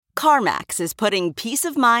CarMax is putting peace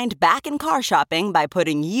of mind back in car shopping by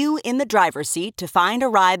putting you in the driver's seat to find a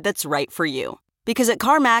ride that's right for you. Because at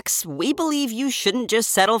CarMax, we believe you shouldn't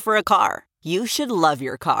just settle for a car. You should love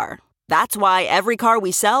your car. That's why every car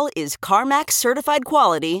we sell is CarMax certified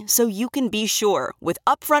quality, so you can be sure with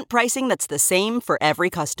upfront pricing that's the same for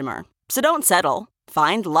every customer. So don't settle.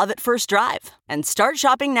 Find love at first drive and start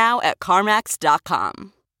shopping now at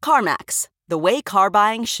CarMax.com. CarMax, the way car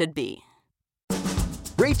buying should be.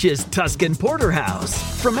 Rach's Tuscan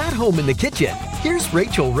Porterhouse. From at home in the kitchen, here's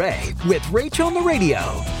Rachel Ray with Rach on the Radio.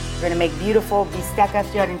 We're going to make beautiful bistecca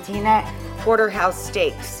fiorentina Porterhouse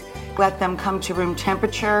steaks. Let them come to room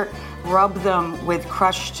temperature. Rub them with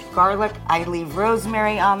crushed garlic. I leave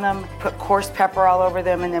rosemary on them, put coarse pepper all over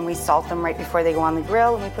them, and then we salt them right before they go on the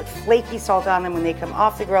grill. And we put flaky salt on them when they come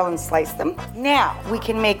off the grill and slice them. Now, we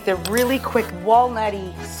can make the really quick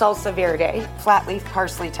walnutty salsa verde, flat leaf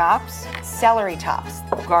parsley tops, celery tops,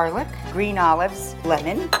 garlic, green olives,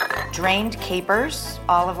 lemon, drained capers,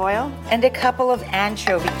 olive oil, and a couple of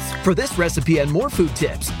anchovies. For this recipe and more food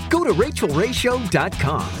tips, go to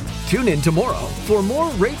RachelRayShow.com. Tune in tomorrow for more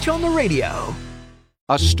Rach on the Radio.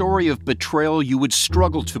 A story of betrayal you would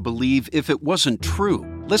struggle to believe if it wasn't true.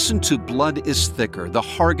 Listen to Blood is Thicker, the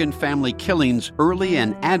Hargan family killings, early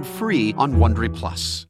and ad-free on Wondery Plus.